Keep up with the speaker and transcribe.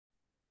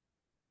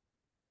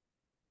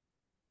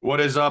What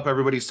is up,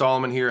 everybody?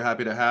 Solomon here.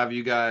 Happy to have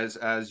you guys.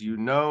 As you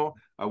know,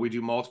 we do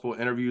multiple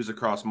interviews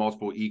across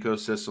multiple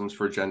ecosystems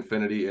for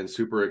Genfinity, and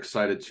super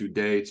excited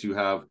today to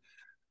have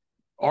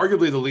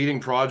arguably the leading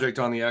project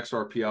on the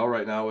XRPL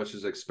right now, which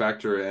is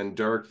xSPECTAR, and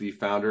Dirk, the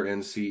founder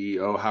and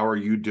CEO. How are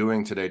you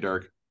doing today,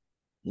 Dirk?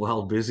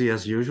 Well, busy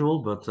as usual,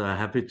 but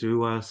happy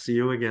to see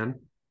you again.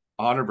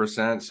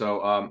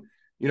 100%.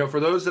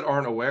 For those that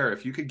aren't aware,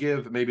 if you could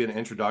give maybe an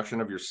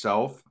introduction of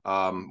yourself,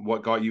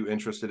 what got you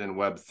interested in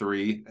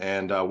Web3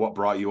 and what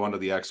brought you onto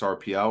the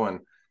XRPL,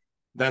 and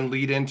then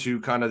lead into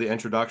kind of the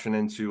introduction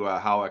into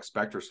how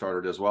xSPECTAR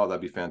started as well.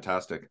 That'd be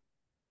fantastic.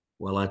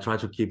 Well, I try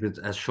to keep it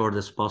as short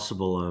as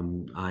possible.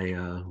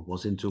 I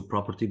was into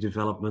property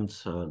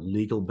development,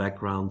 legal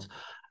background,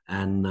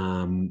 and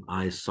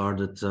I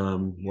started,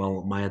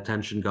 my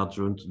attention got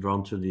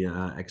drawn to the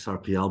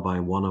XRPL by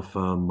one of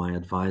my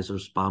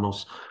advisors,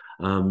 Panos,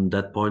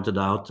 that pointed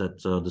out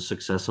that the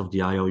success of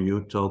the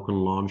IOU token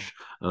launch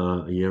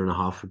a year and a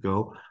half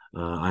ago.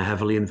 I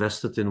heavily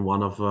invested in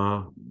one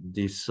of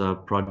these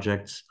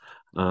projects.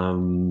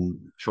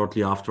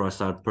 Shortly after, I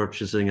started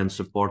purchasing and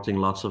supporting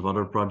lots of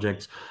other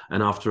projects.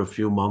 And after a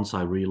few months,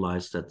 I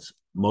realized that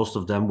most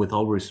of them, with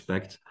all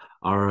respect,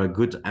 are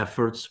good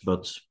efforts,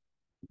 but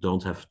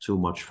don't have too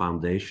much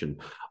foundation,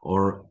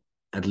 or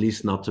at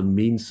least not the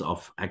means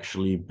of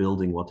actually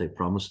building what they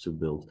promised to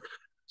build.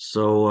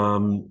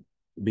 So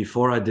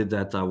before I did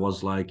that, I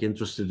was like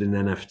interested in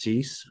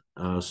NFTs,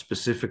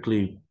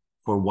 specifically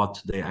for what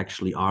they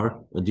actually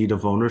are, a deed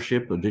of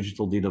ownership, a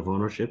digital deed of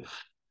ownership.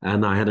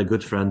 And I had a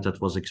good friend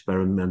that was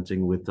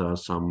experimenting with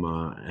some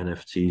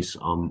NFTs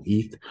on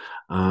ETH.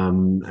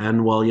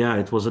 And well, yeah,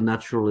 it was a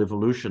natural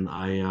evolution.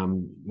 I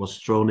was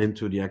thrown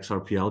into the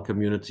XRPL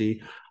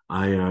community.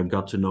 I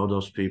got to know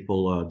those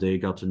people. They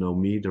got to know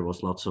me. There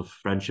was lots of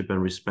friendship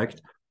and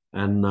respect.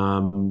 And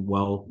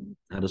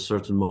at a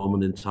certain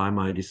moment in time,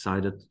 I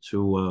decided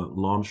to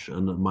launch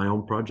my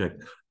own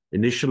project.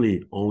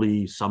 Initially,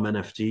 only some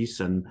NFTs,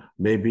 and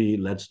maybe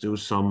let's do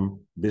some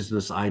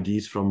business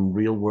ideas from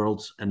real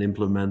worlds and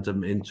implement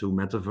them into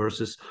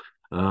metaverses.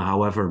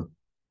 However,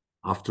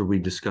 after we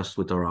discussed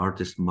with our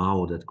artist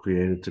Mao that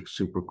created the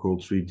super cool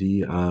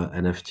 3D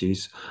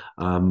NFTs,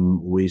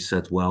 we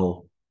said,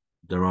 well,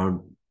 there are,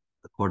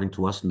 according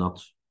to us,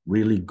 not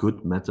really good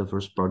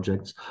metaverse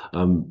projects.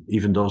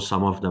 Even though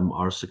some of them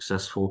are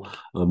successful,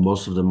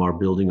 most of them are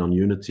building on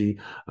Unity.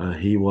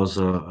 He was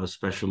a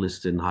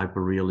specialist in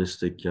hyper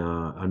realistic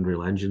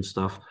Unreal Engine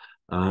stuff.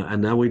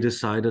 And then we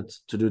decided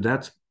to do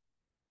that.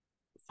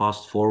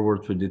 Fast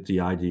forward, we did the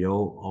IDO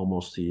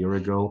almost a year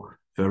ago,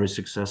 very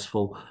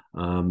successful.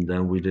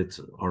 Then we did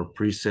our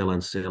pre-sale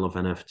and sale of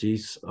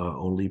NFTs,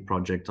 only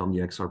project on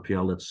the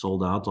XRPL that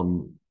sold out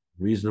on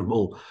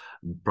reasonable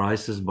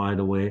prices, by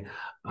the way.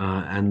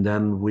 And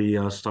then we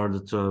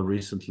started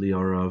recently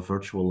our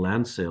virtual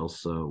land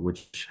sales,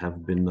 which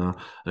have been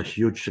a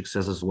huge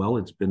success as well.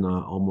 It's been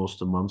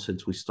almost a month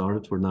since we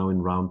started. We're now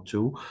in round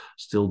two,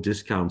 still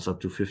discounts up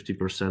to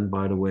 50%,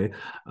 by the way.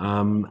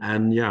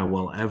 And yeah,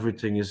 well,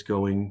 everything is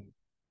going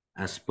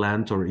as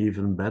planned or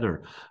even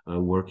better.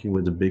 Working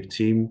with a big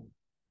team,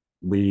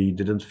 we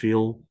didn't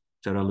feel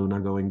Terra Luna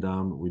going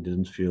down. We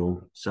didn't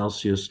feel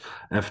Celsius,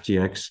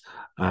 FTX,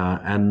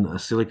 and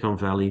Silicon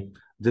Valley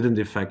didn't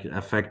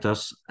affect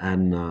us.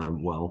 And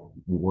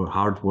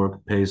hard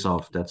work pays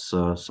off. That's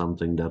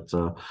something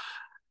that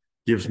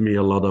gives me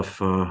a lot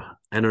of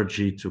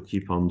energy to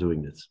keep on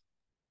doing it.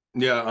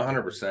 Yeah,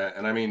 100%.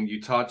 And I mean,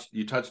 you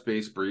touched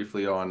base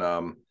briefly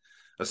on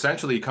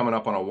essentially coming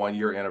up on a 1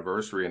 year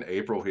anniversary in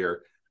April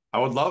here. I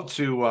would love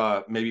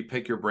to maybe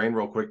pick your brain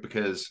real quick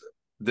because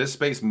this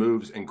space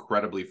moves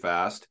incredibly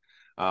fast.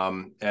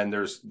 And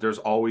there's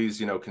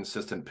always,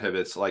 consistent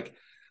pivots. Like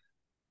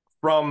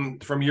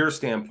from your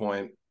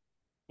standpoint,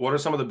 what are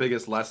some of the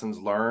biggest lessons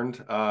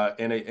learned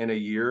in a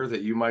year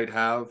that you might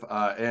have?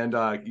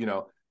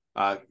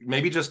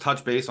 Maybe just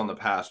touch base on the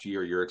past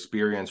year, your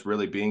experience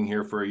really being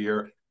here for a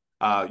year.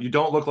 You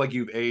don't look like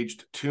you've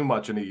aged too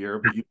much in a year,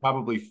 but you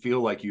probably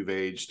feel like you've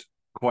aged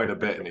quite a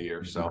bit in a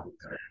year. So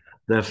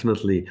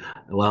Definitely.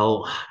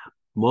 Well,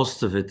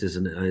 most of it is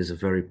a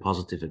very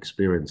positive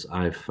experience.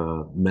 I've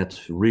met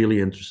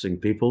really interesting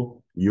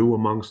people, you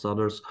amongst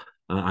others.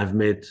 I've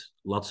made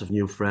lots of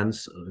new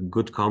friends,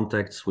 good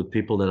contacts with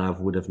people that I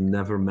would have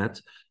never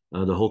met.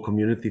 The whole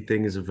community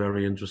thing is a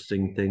very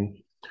interesting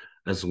thing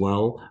as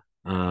well.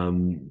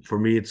 For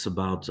me, it's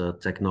about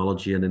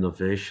technology and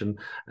innovation,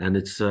 and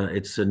it's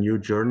a new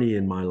journey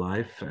in my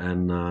life,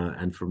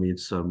 and for me,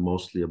 it's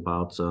mostly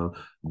about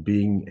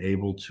being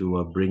able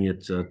to bring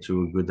it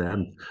to a good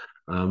end.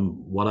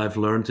 What I've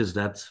learned is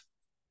that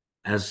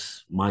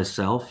as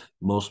myself,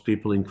 most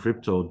people in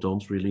crypto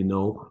don't really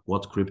know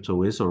what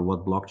crypto is or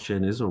what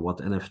blockchain is or what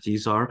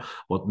NFTs are,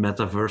 what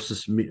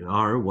metaverses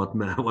are, what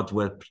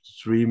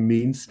Web3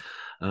 means.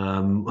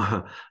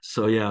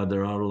 So yeah,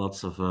 there are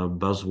lots of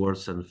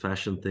buzzwords and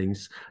fashion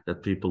things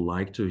that people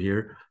like to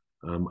hear.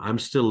 I'm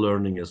still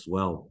learning as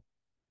well.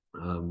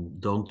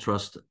 Don't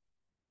trust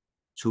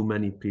too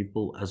many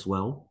people as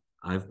well.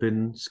 I've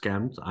been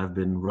scammed. I've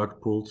been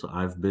rug pulled.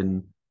 I've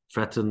been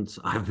threatened,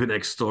 I've been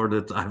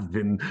extorted, I've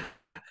been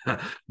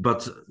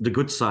but the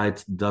good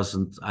side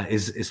doesn't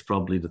is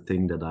probably the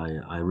thing that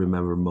I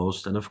remember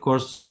most. And of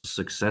course,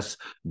 success,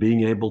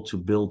 being able to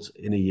build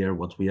in a year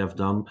what we have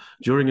done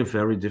during a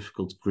very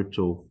difficult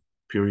crypto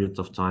period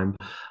of time.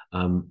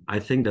 I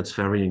think that's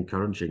very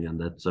encouraging, and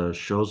that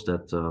shows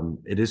that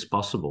it is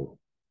possible,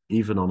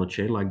 even on a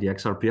chain like the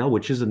XRPL,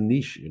 which is a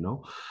niche, you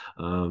know.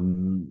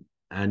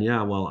 And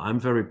yeah, well, I'm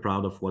very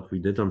proud of what we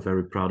did. I'm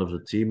very proud of the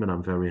team, and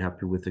I'm very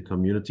happy with the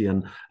community,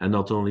 and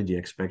not only the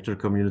xSPECTAR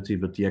community,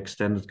 but the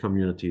extended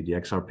community, the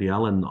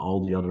XRPL, and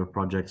all the other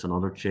projects and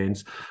other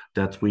chains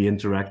that we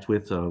interact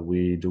with.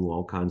 We do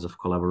all kinds of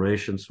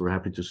collaborations. We're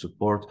happy to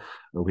support.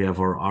 We have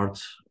our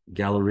art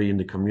gallery in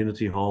the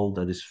community hall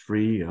that is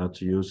free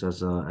to use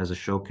as a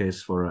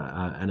showcase for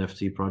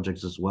NFT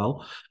projects as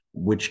well,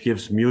 which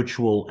gives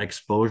mutual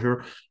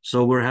exposure.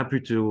 So we're happy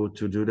to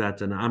do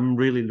that, and I'm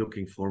really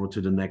looking forward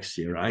to the next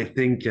year. I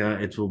think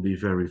it will be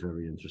very,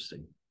 very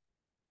interesting.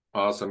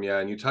 Awesome, yeah.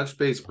 And you touched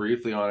base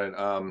briefly on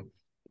it.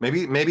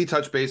 Maybe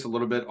touch base a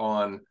little bit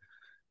on,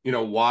 you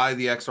know, why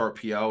the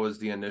XRPL is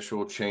the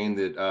initial chain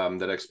that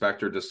that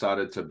xSPECTAR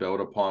decided to build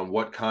upon.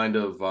 What kind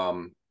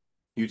of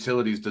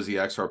utilities does the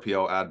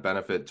XRPL add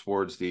benefit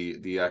towards the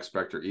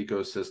xSPECTAR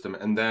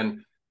ecosystem? And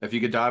then if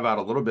you could dive out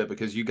a little bit,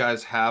 because you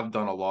guys have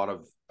done a lot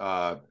of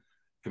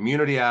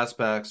community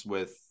aspects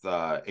with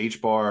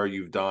HBAR,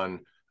 you've done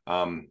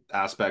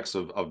aspects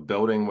of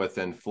building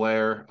within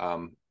Flare,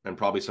 and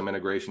probably some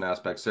integration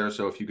aspects there.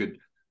 So if you could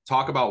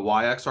talk about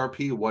why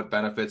XRP, what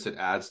benefits it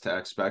adds to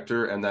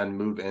xSPECTAR, and then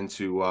move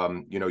into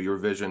you know, your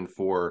vision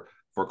for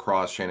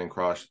cross-chain and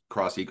cross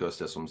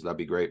ecosystems, that'd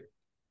be great.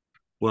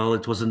 Well,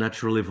 it was a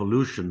natural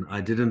evolution.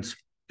 I didn't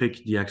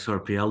pick the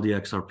XRPL. The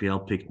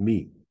XRPL picked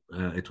me.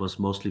 It was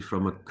mostly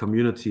from a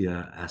community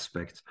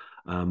aspect.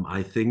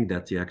 I think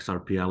that the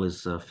XRPL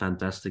is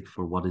fantastic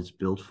for what it's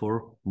built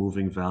for,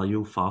 moving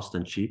value fast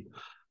and cheap.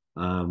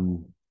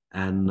 And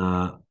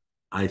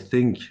I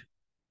think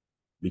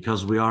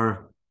because we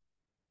are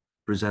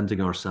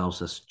presenting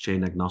ourselves as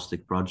chain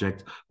agnostic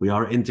project, we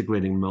are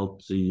integrating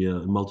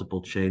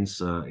multiple chains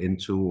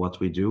into what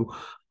we do.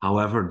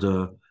 However,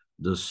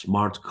 the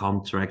smart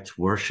contract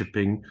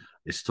worshipping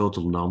is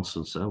total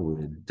nonsense.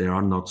 They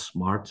are not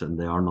smart, and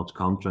they are not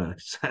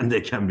contracts, and they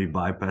can be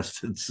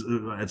bypassed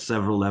at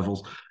several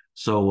levels.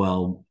 So,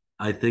 well,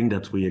 I think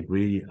that we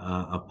agree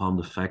upon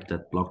the fact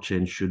that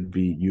blockchain should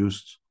be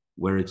used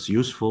where it's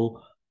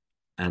useful,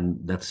 and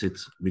that's it.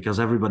 Because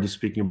everybody's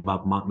speaking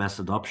about mass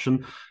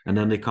adoption, and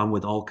then they come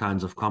with all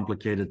kinds of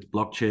complicated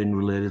blockchain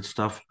related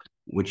stuff,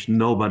 which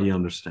nobody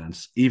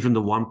understands. Even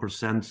the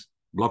 1%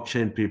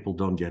 blockchain people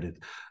don't get it.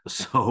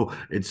 So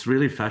it's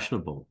really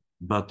fashionable,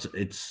 but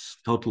it's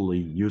totally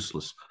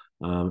useless.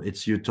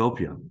 It's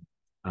utopia.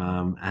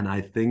 And I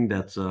think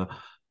that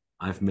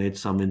I've made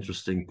some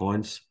interesting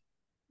points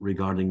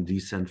regarding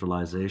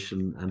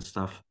decentralization and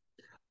stuff.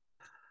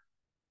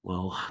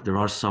 Well, there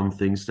are some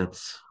things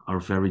that are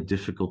very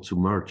difficult to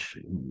merge.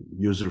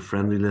 User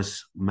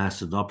friendliness,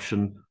 mass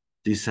adoption,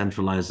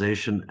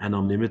 decentralization,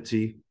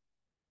 anonymity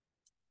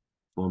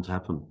won't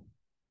happen.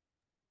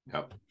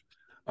 Yep.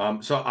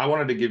 So I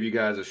wanted to give you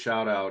guys a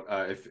shout out.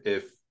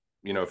 If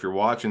you know, if you're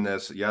watching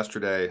this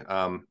yesterday,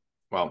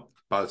 well,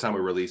 by the time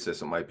we release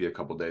this, it might be a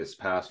couple days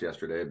past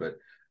yesterday, but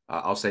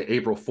I'll say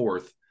April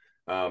 4th,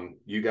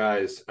 you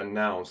guys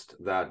announced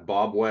that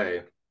Bob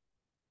Way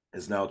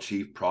is now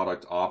Chief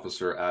Product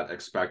Officer at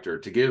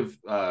xSPECTAR. To give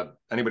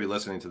anybody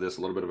listening to this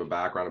a little bit of a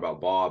background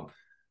about Bob,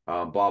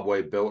 Bob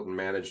Way built and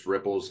managed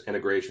Ripple's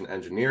integration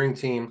engineering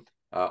team,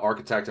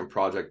 architect and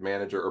project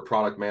manager or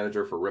product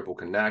manager for Ripple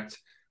Connect,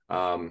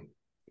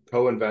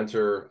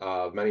 co-inventor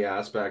of many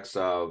aspects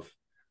of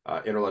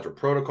interledger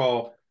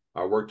protocol,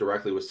 worked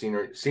directly with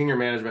senior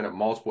management at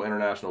multiple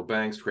international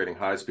banks, creating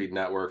high-speed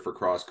network for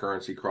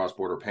cross-currency,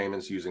 cross-border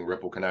payments using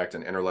Ripple Connect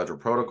and interledger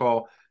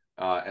protocol.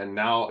 And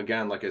now,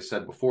 again, like I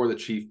said before, the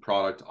Chief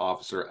Product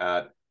Officer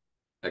at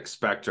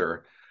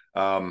xSPECTAR.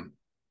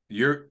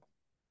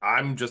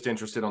 I'm just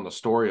interested on the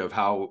story of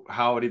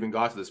how it even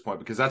got to this point,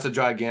 because that's a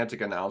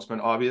gigantic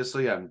announcement,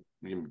 obviously.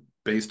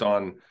 Based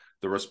on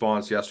the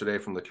response yesterday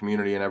from the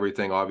community and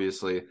everything,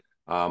 obviously,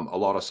 a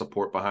lot of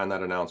support behind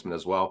that announcement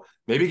as well.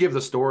 Maybe give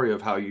the story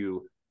of how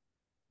you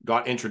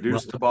got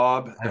introduced to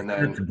Bob. I've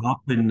met Bob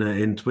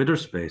in Twitter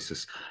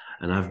Spaces,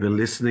 and I've been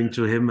listening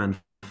to him and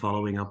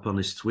following up on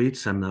his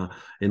tweets. And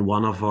in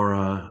one of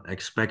our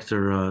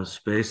xSPECTAR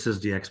spaces,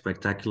 the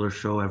xSPECTAcular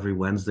show every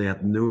Wednesday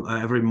at noon,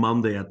 every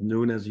Monday at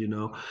noon, as you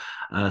know,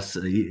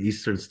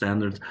 Eastern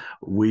Standard,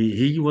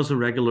 he was a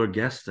regular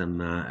guest,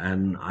 and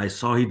I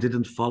saw he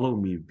didn't follow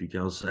me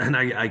and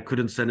I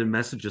couldn't send him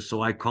messages,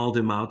 so I called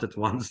him out at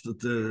once at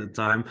the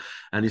time,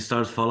 and he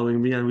started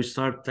following me, and we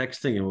started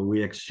texting, and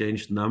we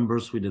exchanged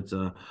numbers. We did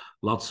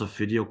lots of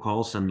video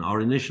calls, and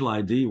our initial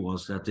idea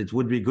was that it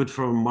would be good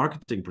from a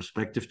marketing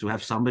perspective to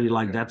have somebody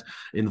like that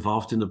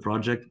involved in the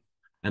project.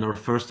 And our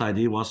first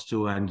idea was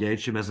to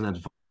engage him as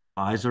an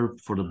advisor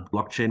for the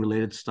blockchain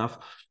related stuff.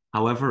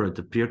 However, it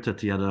appeared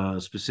that he had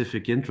a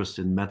specific interest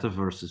in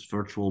metaverses,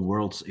 virtual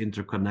worlds,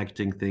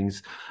 interconnecting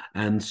things,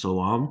 and so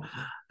on.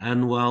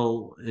 And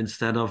well,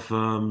 instead of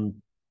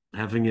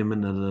having him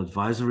in an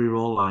advisory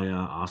role, I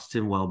asked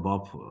him, well,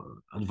 Bob,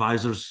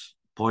 advisors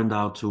point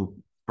out to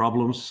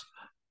problems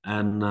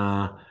and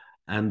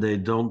and they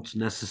don't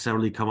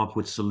necessarily come up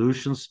with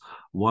solutions.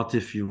 What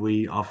if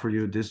we offer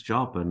you this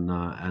job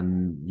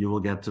and you will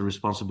get the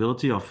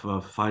responsibility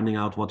of finding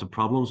out what the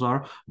problems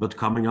are, but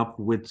coming up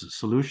with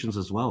solutions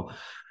as well.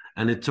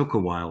 And it took a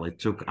while. It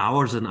took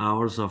hours and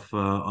hours of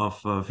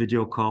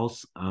video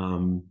calls.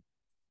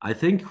 I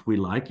think we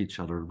like each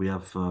other. We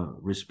have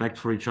respect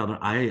for each other.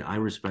 I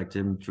respect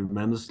him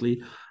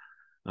tremendously.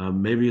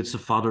 Maybe it's a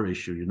father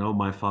issue. You know,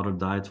 my father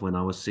died when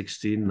I was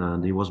 16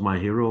 and he was my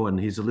hero, and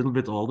he's a little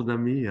bit older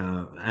than me.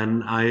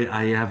 And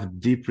I have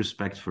deep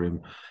respect for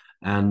him.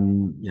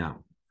 And yeah,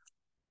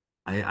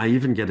 I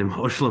even get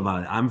emotional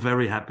about it. I'm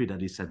very happy that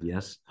he said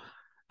yes.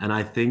 And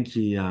I think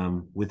he,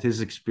 with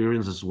his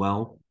experience as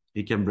well,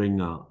 he can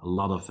bring a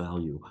lot of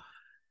value.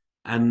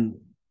 And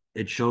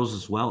it shows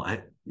as well.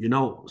 You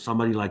know,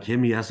 somebody like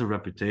him, he has a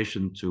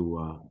reputation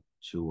to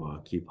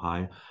keep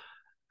high.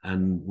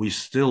 And we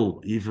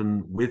still,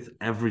 even with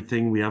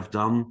everything we have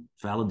done,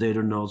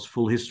 validator nodes,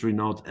 full history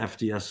node,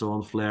 FTSO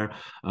on Flare,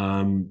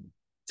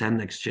 10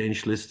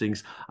 exchange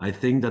listings, I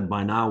think that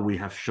by now we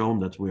have shown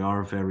that we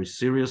are very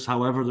serious.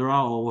 However, there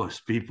are always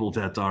people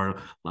that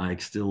are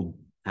like still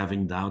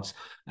having doubts.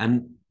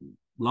 And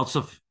lots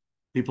of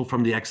people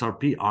from the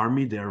XRP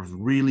army, they're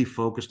really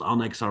focused on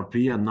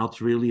XRP and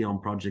not really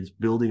on projects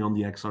building on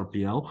the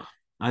XRPL.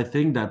 I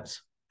think that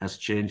has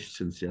changed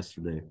since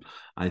yesterday.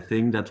 I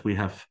think that we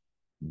have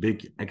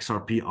big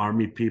XRP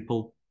army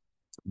people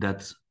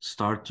that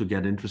start to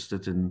get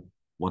interested in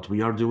what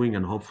we are doing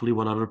and hopefully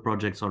what other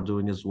projects are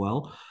doing as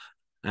well.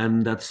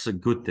 And that's a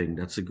good thing.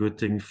 That's a good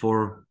thing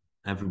for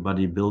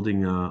everybody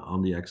building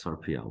on the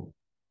XRPL.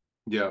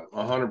 Yeah,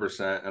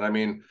 100%. And I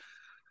mean,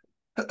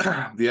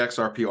 the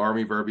XRP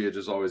army verbiage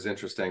is always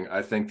interesting.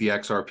 I think the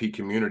XRP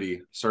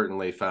community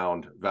certainly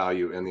found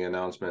value in the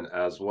announcement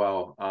as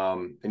well.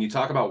 And you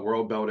talk about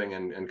world building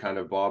and kind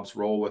of Bob's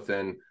role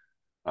within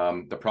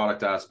the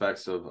product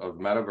aspects of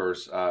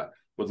Metaverse.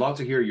 Would love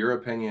to hear your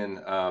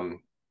opinion.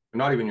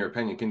 Not even your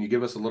opinion. Can you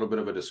give us a little bit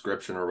of a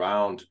description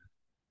around,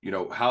 you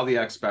know, how the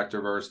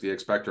xSPECTAverse, the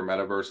xSPECTAR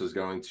Metaverse is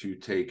going to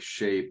take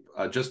shape?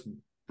 Just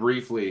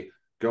briefly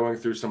going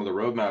through some of the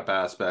roadmap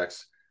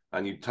aspects,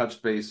 and you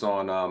touched base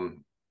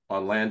on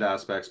land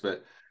aspects,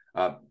 but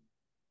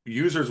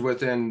users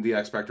within the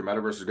xSPECTAR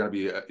Metaverse are going to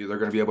be they're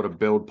going to be able to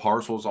build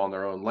parcels on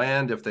their own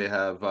land if they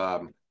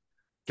have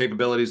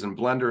capabilities in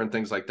Blender and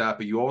things like that,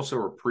 but you also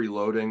are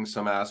preloading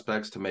some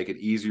aspects to make it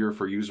easier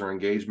for user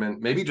engagement.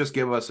 Maybe just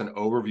give us an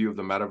overview of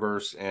the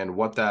metaverse and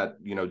what that,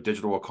 you know,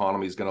 digital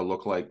economy is going to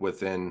look like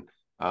within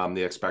the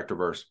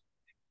xSPECTAverse.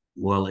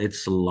 Well,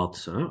 it's a lot.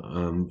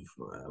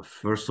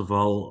 First of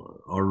all,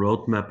 our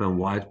roadmap and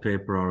white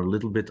paper are a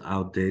little bit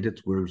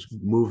outdated. We're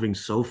moving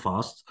so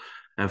fast.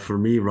 And for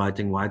me,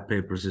 writing white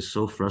papers is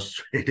so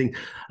frustrating.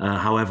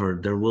 However,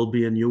 there will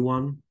be a new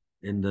one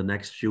in the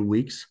next few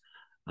weeks.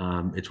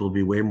 It will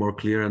be way more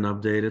clear and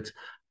updated.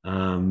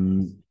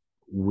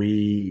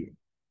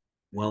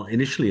 Well,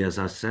 initially, as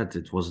I said,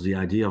 it was the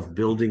idea of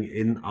building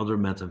in other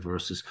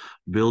metaverses.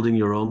 Building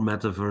your own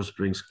metaverse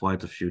brings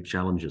quite a few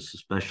challenges,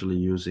 especially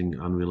using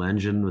Unreal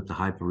Engine with the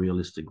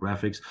hyper-realistic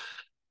graphics.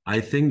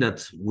 I think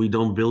that we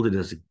don't build it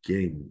as a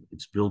game.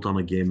 It's built on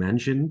a game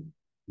engine,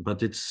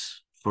 but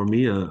it's, for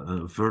me,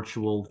 a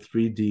virtual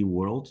 3D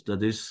world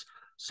that is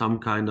some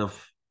kind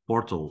of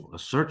portal, a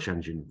search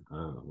engine,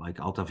 like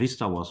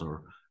AltaVista was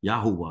or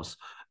Yahoo was,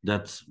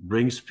 that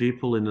brings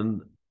people in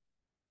an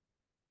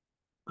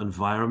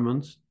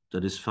environment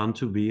that is fun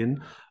to be in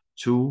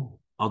to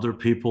other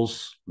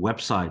people's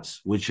websites,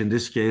 which in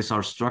this case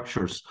are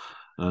structures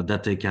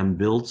that they can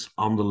build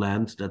on the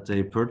land that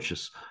they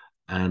purchase.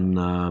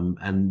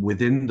 And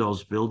within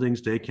those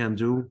buildings, they can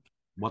do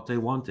what they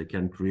want. They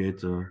can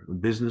create a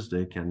business,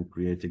 they can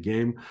create a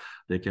game,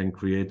 they can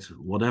create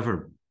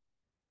whatever.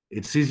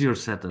 It's easier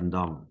said than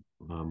done.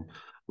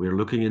 We're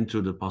looking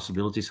into the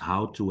possibilities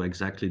how to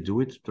exactly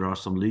do it. There are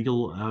some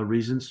legal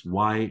reasons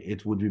why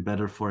it would be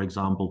better, for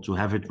example, to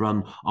have it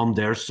run on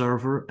their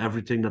server,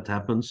 everything that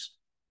happens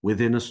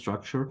within a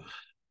structure.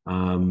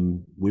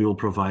 We will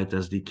provide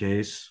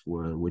SDKs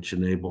which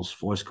enables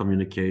voice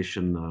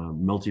communication,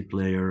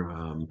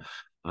 multiplayer,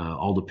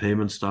 all the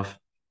payment stuff.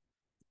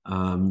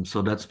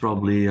 So that's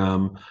probably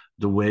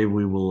the way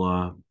we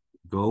will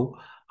go.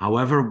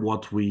 However,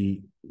 what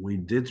we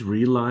did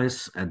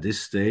realize at this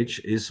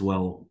stage is,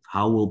 well,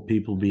 how will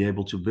people be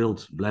able to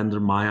build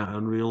Blender, Maya,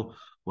 Unreal?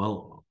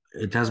 Well,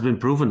 it has been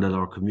proven that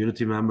our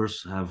community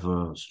members have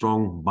a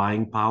strong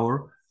buying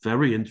power,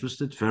 very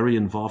interested, very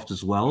involved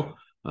as well.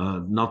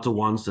 Not the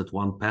ones that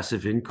want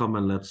passive income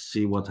and let's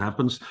see what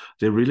happens.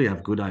 They really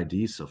have good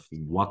ideas of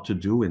what to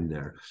do in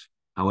there.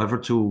 However,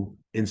 to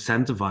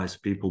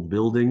incentivize people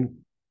building,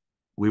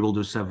 we will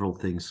do several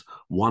things.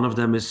 One of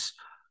them is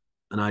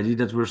an idea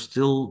that we're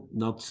still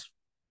not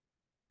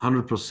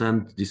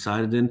 100%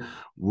 decided in,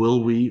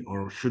 will we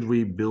or should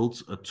we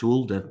build a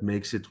tool that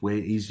makes it way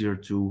easier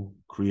to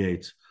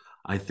create?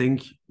 I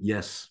think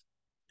yes,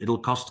 it'll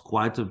cost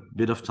quite a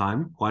bit of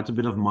time, quite a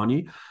bit of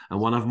money. And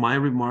one of my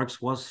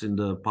remarks was in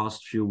the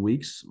past few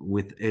weeks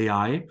with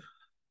AI,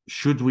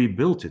 should we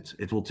build it?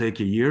 It will take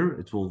a year.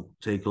 It will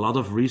take a lot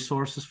of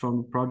resources from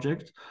the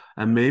project.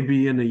 And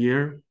maybe in a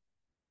year,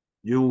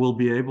 you will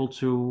be able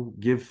to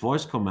give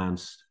voice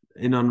commands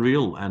in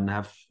Unreal and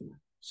have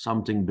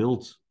something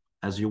built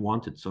as you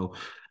want it. So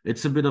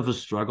it's a bit of a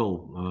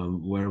struggle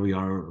where we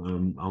are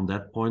on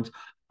that point.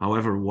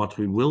 However, what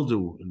we will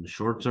do in the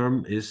short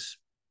term is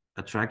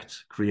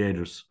attract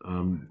creators.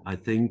 I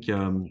think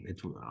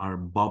it are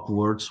Bob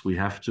words. We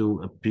have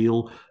to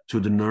appeal to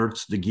the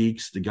nerds, the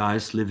geeks, the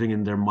guys living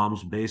in their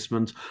mom's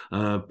basement,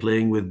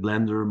 playing with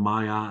Blender,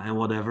 Maya, and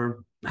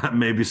whatever.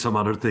 Maybe some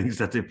other things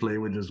that they play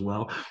with as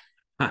well.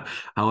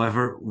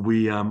 However,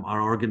 we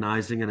are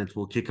organizing, and it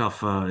will kick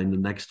off in the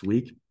next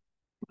week,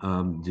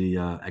 the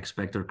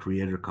xSPECTAR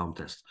Creator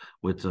Contest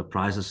with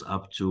prizes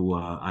up to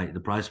the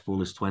prize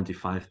pool is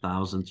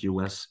 25,000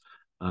 US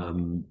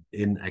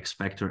in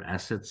xSPECTAR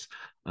assets.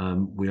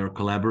 We are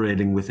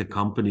collaborating with a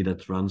company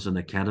that runs an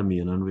academy,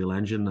 an Unreal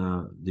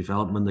Engine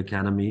development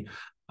academy.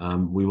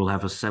 We will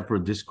have a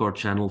separate Discord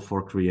channel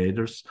for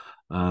creators.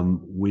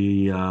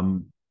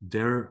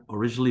 They're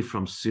originally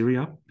from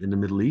Syria in the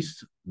Middle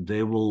East.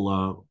 They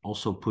will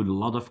also put a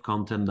lot of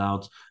content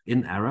out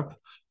in Arab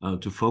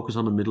to focus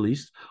on the Middle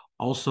East,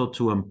 also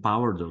to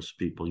empower those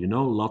people. You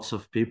know, lots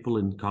of people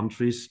in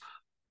countries,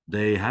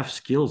 they have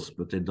skills,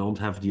 but they don't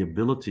have the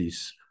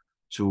abilities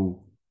to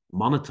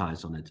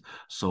monetize on it.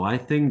 So I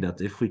think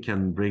that if we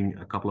can bring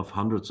a couple of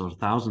hundreds or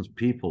thousands of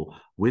people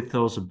with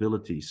those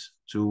abilities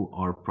to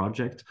our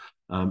project,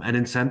 and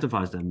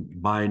incentivize them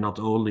by not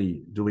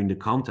only doing the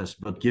contest,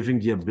 but giving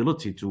the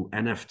ability to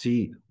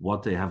NFT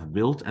what they have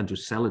built and to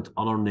sell it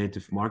on our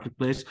native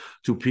marketplace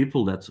to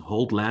people that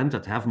hold land,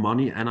 that have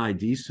money and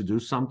IDs to do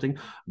something.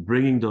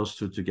 Bringing those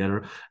two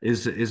together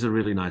is a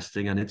really nice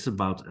thing. And it's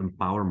about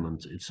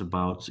empowerment. It's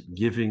about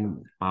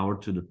giving power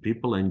to the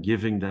people and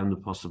giving them the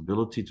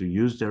possibility to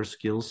use their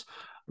skills,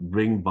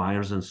 bring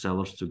buyers and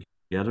sellers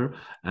together,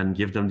 and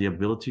give them the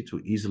ability to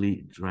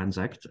easily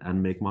transact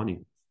and make money.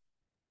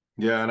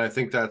 Yeah, and I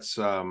think that's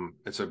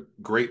it's a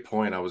great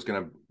point. I was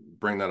going to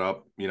bring that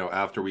up, you know,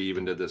 after we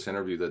even did this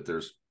interview, that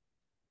there's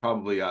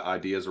probably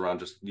ideas around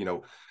just, you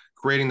know,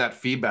 creating that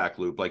feedback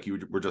loop, like you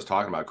were just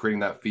talking about, creating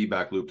that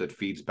feedback loop that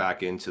feeds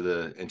back into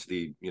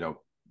the you know,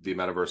 the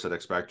metaverse that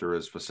xSPECTAR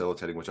is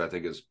facilitating, which I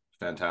think is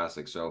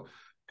fantastic. So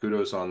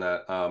kudos on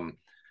that.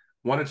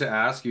 Wanted to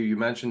ask you, you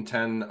mentioned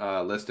 10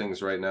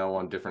 listings right now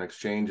on different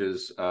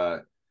exchanges.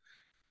 A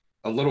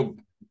little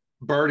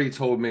birdie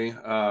told me,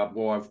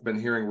 well, I've been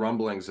hearing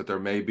rumblings that there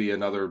may be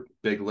another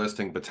big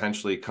listing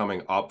potentially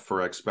coming up for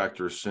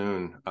xSPECTAR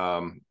soon.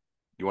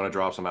 You want to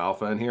drop some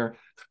alpha in here?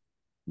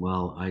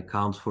 Well, I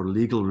can't for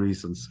legal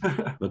reasons,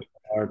 but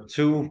there are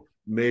two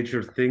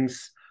major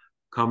things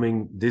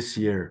coming this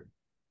year.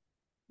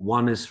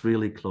 One is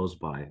really close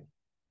by.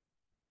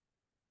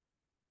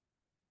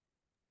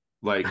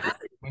 Like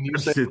when you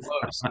say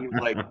close,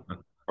 like,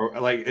 or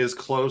like is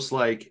close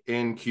like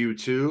in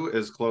Q2,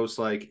 is close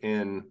like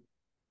in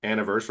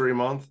anniversary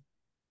month?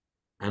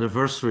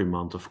 Anniversary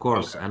month, of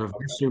course. Okay,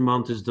 Anniversary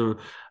month is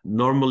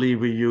normally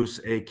we use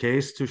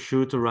AKs to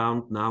shoot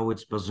around. Now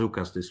it's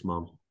bazookas this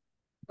month.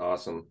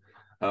 awesome.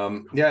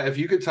 Yeah, if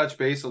you could touch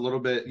base a little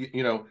bit,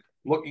 you know,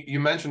 look, you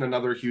mentioned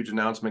another huge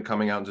announcement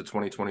coming out into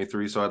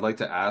 2023. So I'd like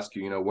to ask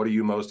you, you know, what are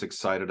you most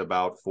excited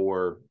about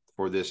for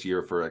this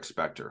year for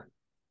xSPECTAR?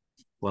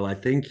 Well, I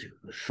think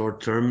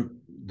short term,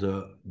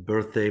 the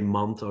birthday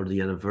month or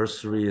the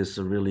anniversary is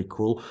really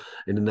cool.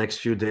 In the next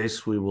few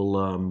days, we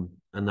will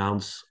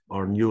announce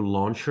our new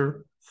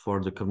launcher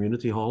for the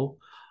community hall,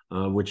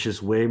 which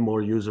is way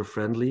more user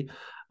friendly,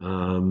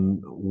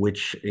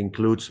 which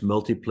includes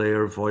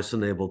multiplayer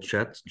voice-enabled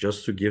chat,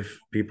 just to give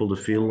people the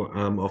feel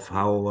of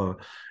how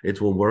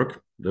it will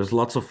work. There's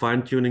lots of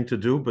fine-tuning to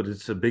do, but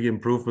it's a big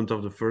improvement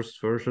of the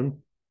first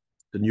version.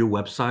 The new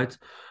website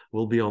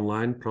will be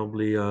online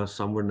probably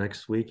somewhere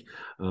next week.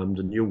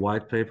 The new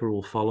white paper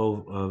will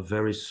follow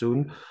very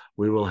soon.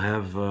 We will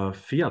have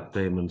fiat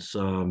payments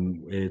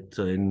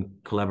in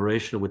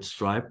collaboration with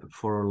Stripe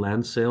for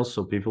land sales.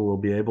 So people will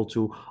be able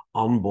to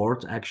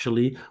onboard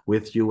actually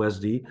with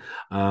USD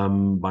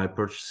by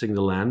purchasing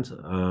the land.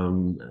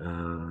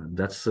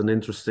 That's an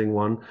interesting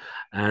one.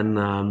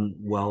 And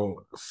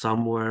well,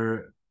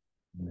 somewhere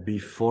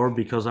before,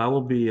 because I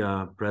will be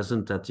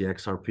present at the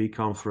XRP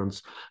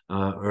conference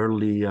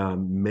early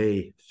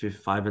May,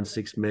 5 and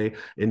 6 May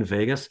in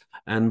Vegas.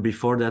 And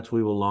before that,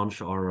 we will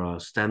launch our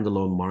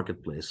standalone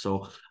marketplace.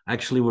 So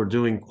actually, we're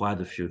doing quite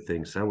a few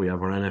things. We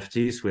have our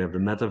NFTs, we have the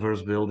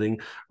Metaverse building,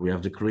 we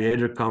have the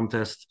creator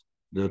contest,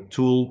 the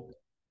tool,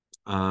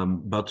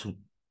 but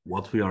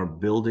what we are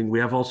building. We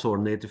have also our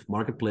native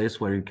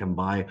marketplace where you can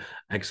buy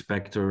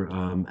xSPECTAR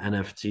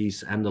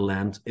NFTs and the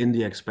land in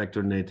the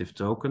xSPECTAR native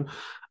token.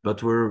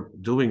 But we're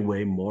doing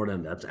way more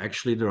than that.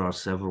 Actually, there are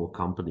several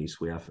companies.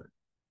 We have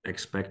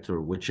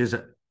xSPECTAR, which is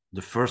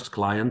the first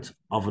client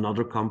of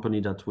another company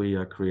that we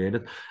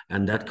created.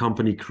 And that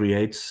company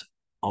creates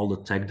all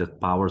the tech that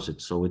powers it.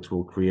 So it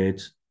will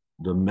create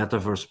the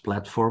Metaverse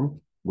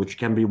platform, which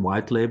can be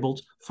white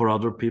labeled for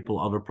other people,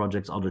 other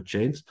projects, other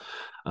chains.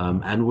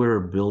 And we're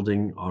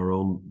building our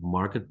own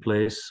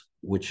marketplace,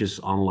 which is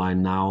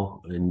online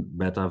now in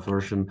beta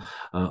version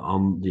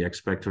on the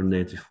xSPECTAR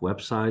native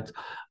website,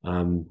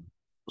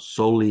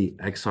 solely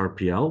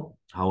XRPL.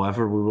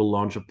 However, we will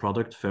launch a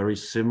product very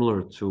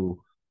similar to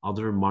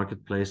other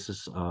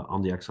marketplaces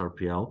on the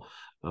XRPL,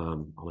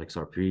 on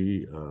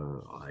XRP,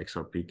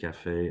 XRP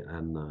Cafe,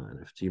 and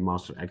NFT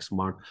Master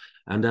XMart.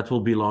 And that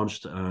will be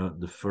launched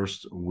the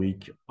first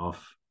week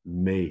of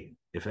May,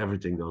 if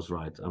everything goes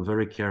right. I'm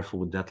very careful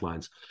with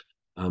deadlines.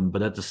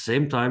 But at the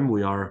same time,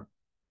 we are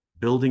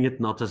building it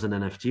not as an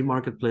NFT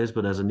marketplace,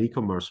 but as an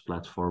e-commerce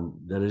platform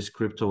that is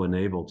crypto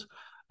enabled.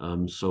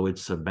 So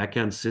it's a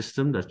backend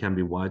system that can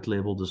be white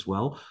labeled as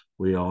well.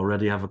 We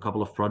already have a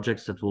couple of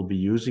projects that will be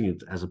using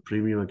it as a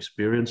premium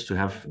experience to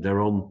have their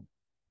own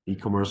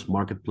e-commerce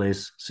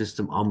marketplace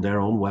system on their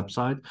own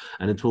website,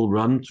 and it will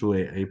run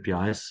through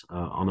APIs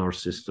on our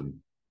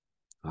system.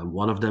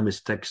 One of them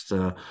is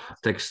TextRP,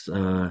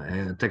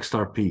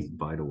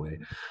 by the way.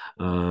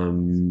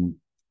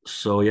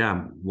 So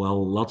yeah,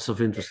 well, lots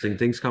of interesting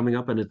things coming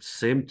up, and at the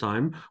same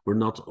time, we're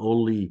not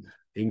only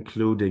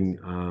including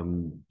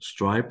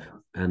Stripe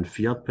and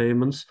fiat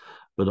payments,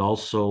 but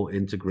also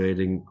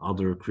integrating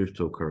other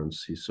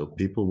cryptocurrencies. So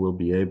people will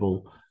be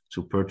able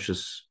to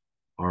purchase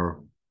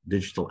our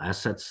digital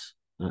assets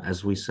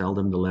as we sell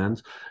them the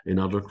land in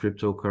other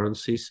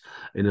cryptocurrencies.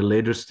 In a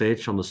later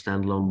stage on the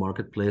standalone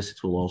marketplace,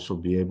 it will also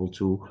be able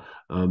to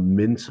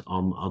mint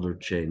on other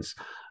chains.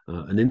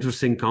 An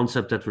interesting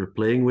concept that we're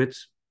playing with,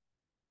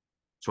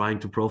 trying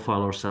to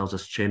profile ourselves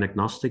as chain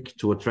agnostic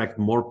to attract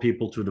more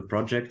people to the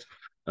project.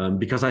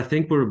 Because I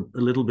think we're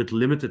a little bit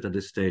limited at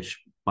this stage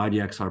by the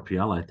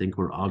XRPL. I think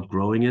we're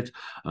outgrowing it.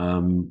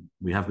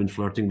 We have been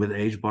flirting with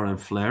HBAR and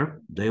Flare.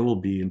 They will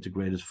be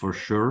integrated for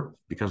sure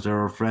because they're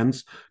our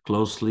friends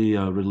closely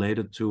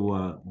related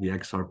to the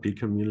XRP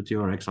community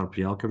or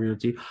XRPL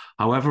community.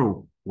 However,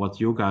 what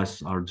you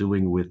guys are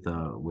doing with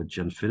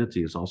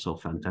Genfinity is also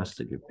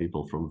fantastic. With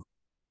people from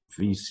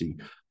VC,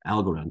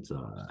 Algorand,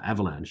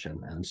 Avalanche,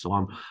 and so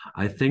on.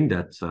 I think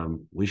that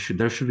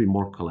there should be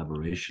more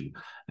collaboration.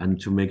 And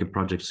to make a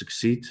project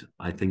succeed,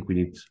 I think we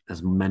need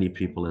as many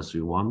people as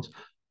we want.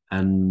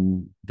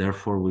 And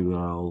therefore, we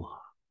will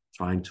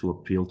trying to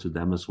appeal to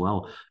them as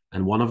well.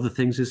 And one of the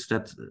things is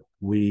that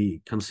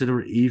we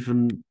consider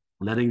even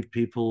letting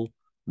people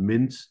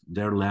mint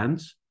their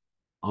land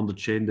on the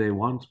chain they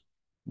want.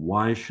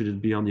 Why should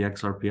it be on the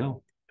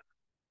XRPL?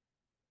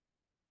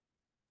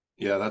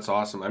 Yeah, that's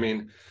awesome. I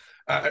mean,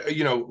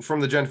 you know, from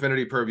the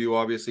Genfinity purview,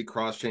 obviously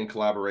cross-chain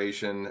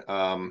collaboration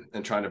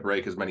and trying to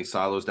break as many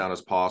silos down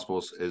as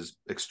possible is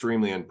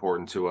extremely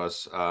important to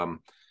us.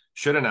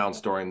 Should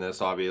announce during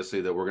this,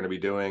 obviously, that we're going to be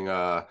doing,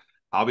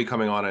 I'll be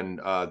coming on in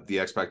the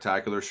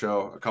xSPECTAcular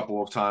show a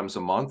couple of times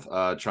a month,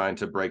 trying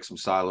to break some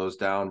silos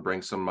down,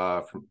 bring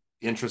some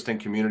interesting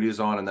communities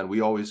on. And then we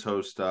always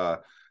host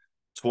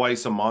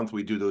twice a month.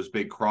 We do those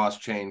big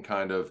cross-chain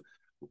kind of,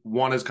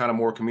 one is kind of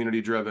more community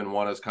driven,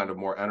 one is kind of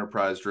more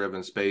enterprise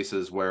driven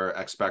spaces where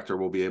xSPECTAR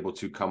will be able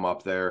to come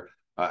up there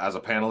as a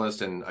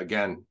panelist and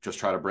again just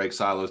try to break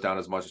silos down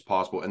as much as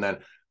possible. And then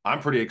I'm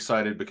pretty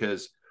excited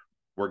because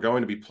we're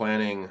going to be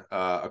planning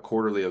a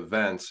quarterly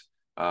event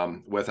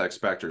with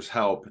xSPECTAR's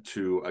help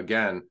to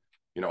again,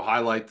 you know,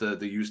 highlight the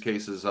use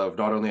cases of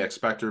not only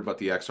xSPECTAR but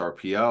the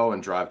XRPL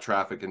and drive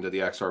traffic into the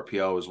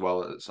XRPL as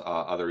well as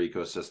other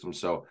ecosystems.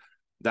 So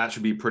that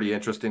should be pretty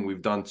interesting.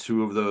 We've done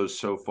 2 of those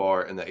so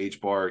far in the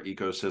HBAR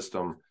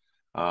ecosystem.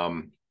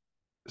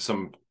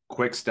 Some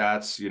quick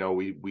stats, you know,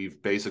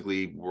 we've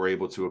basically were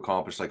able to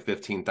accomplish like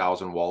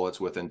 15,000 wallets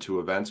within 2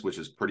 events, which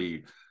is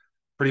pretty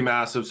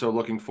massive. So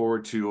looking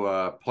forward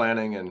to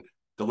planning and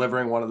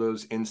delivering one of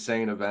those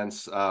insane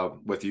events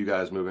with you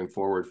guys moving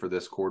forward for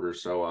this quarter.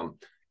 So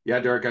yeah,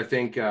 Dirk, I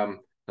think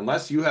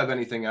unless you have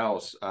anything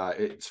else,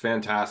 it's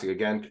fantastic.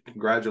 Again,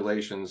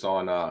 congratulations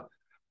on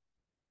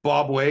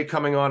Bob Way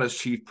coming on as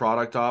Chief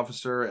Product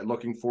Officer and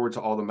looking forward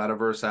to all the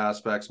metaverse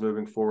aspects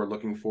moving forward,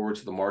 looking forward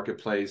to the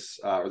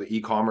marketplace or the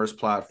e-commerce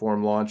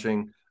platform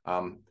launching.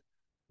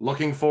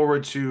 Looking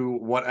forward to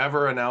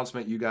whatever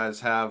announcement you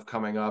guys have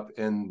coming up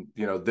in,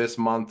 you know, this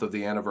month of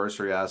the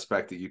anniversary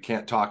aspect that you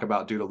can't talk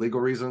about due to legal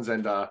reasons.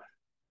 And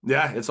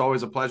yeah, it's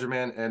always a pleasure,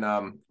 man.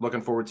 And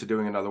looking forward to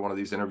doing another one of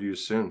these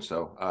interviews soon.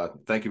 So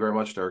thank you very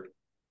much, Dirk.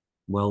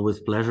 Well,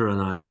 with pleasure.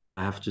 And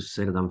I have to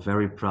say that I'm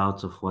very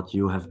proud of what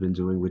you have been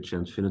doing with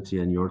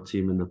Genfinity and your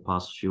team in the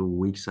past few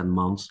weeks and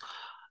months.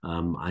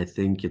 I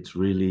think it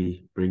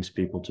really brings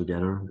people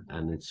together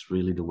and it's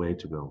really the way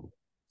to go.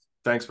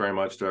 Thanks very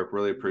much, Dirk.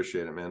 Really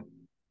appreciate it, man.